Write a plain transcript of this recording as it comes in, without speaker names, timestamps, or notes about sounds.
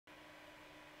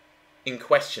In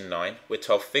question 9, we're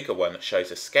told figure 1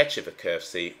 shows a sketch of a curve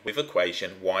C with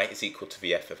equation y is equal to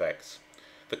the f of x.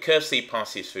 The curve C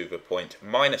passes through the point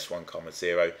 -1,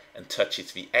 0 and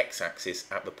touches the x-axis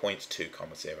at the point 2,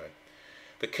 0.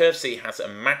 The curve C has a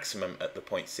maximum at the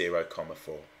point 0,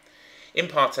 4. In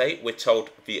part A, we're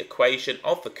told the equation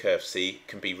of the curve C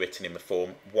can be written in the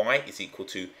form y is equal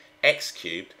to x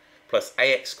cubed plus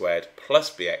ax squared plus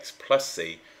bx plus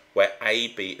c, where a,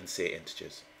 b and c are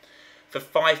integers. For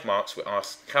 5 marks, we're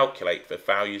asked to calculate the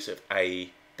values of a,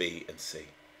 b and c.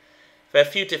 There are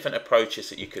a few different approaches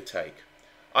that you could take.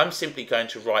 I'm simply going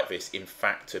to write this in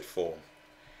factored form.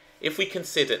 If we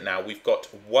consider now we've got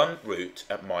one root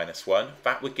at -1,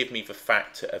 that would give me the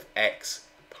factor of x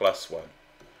plus 1.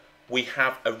 We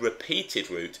have a repeated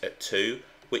root at 2,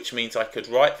 which means I could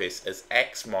write this as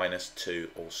x minus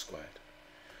 2 all squared.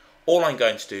 All I'm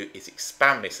going to do is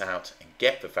expand this out and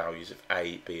get the values of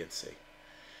a, b and c.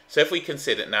 So if we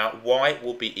consider now y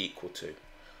will be equal to,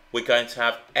 we're going to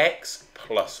have x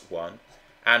plus 1,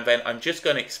 and then I'm just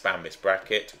going to expand this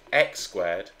bracket, x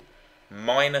squared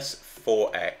minus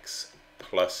 4x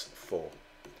plus 4.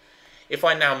 If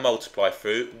I now multiply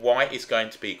through, y is going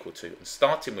to be equal to, and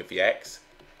starting with the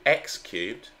x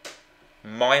cubed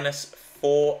minus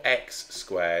 4x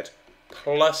squared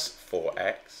plus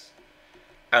 4x,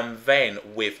 and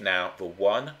then with now the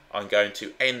 1, I'm going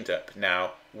to end up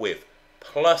now with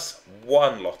plus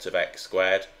 1 lot of x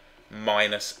squared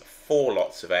minus 4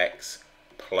 lots of x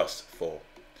plus 4.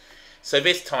 So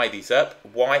this tidies up.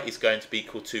 Y is going to be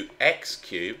equal to x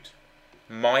cubed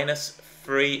minus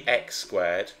 3x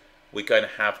squared. We're going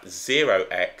to have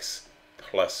 0x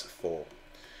plus 4.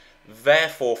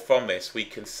 Therefore, from this we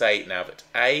can say now that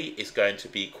a is going to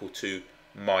be equal to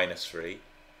minus 3,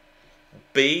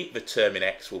 b, the term in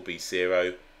x will be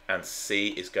 0, and c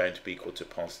is going to be equal to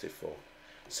positive 4.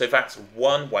 So that's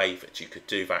one way that you could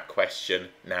do that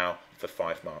question now for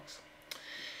 5 marks.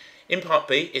 In part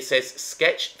B, it says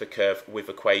sketch the curve with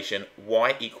equation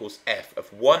y equals f of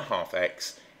 1/2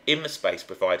 x in the space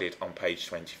provided on page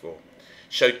 24.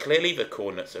 Show clearly the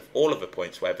coordinates of all of the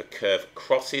points where the curve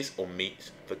crosses or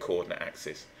meets the coordinate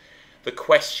axis. The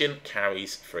question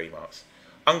carries 3 marks.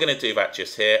 I'm going to do that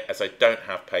just here as I don't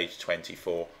have page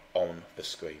 24 on the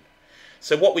screen.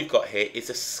 So what we've got here is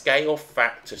a scale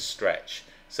factor stretch.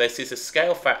 So this is a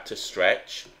scale factor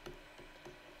stretch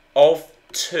of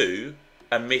 2,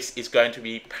 and this is going to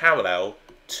be parallel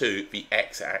to the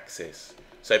x-axis.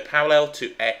 So parallel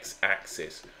to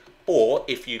x-axis. Or,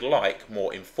 if you like,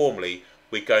 more informally,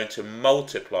 we're going to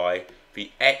multiply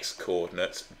the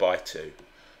x-coordinates by 2.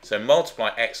 So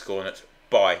multiply x-coordinates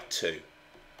by 2.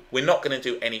 We're not going to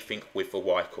do anything with the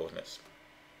y-coordinates.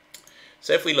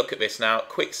 So if we look at this now,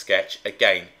 quick sketch,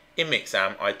 again, in the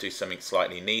exam I'd do something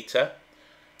slightly neater.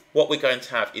 What we're going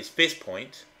to have is this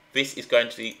point. This is going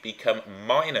to become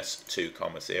minus 2,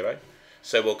 0.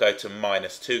 So we'll go to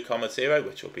minus 2, 0,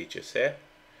 which will be just here.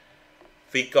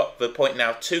 We've got the point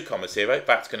now 2, 0.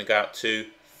 That's going to go out to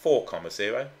 4,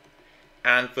 0.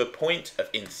 And the point of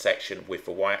intersection with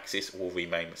the y-axis will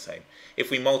remain the same. If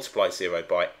we multiply 0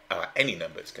 by any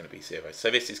number, it's going to be 0.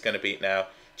 So this is going to be now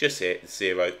just here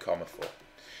 0, 4.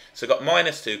 So we've got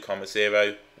minus 2,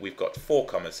 0, we've got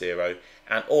 4, 0,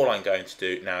 and all I'm going to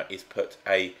do now is put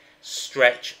a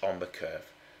stretch on the curve.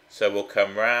 So we'll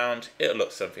come round, it'll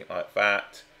look something like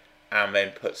that, and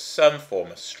then put some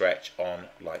form of stretch on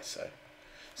like so.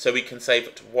 So we can say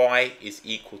that y is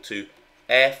equal to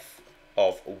f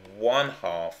of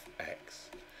 1/2 x.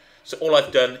 So all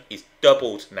I've done is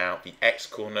doubled now the x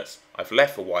coordinates, I've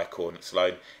left the y coordinates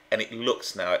alone, and it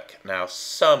looks now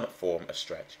some form of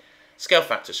stretch. Scale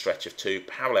factor stretch of 2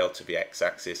 parallel to the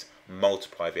x-axis,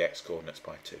 multiply the x coordinates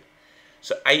by 2.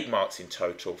 So 8 marks in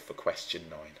total for question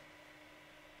 9.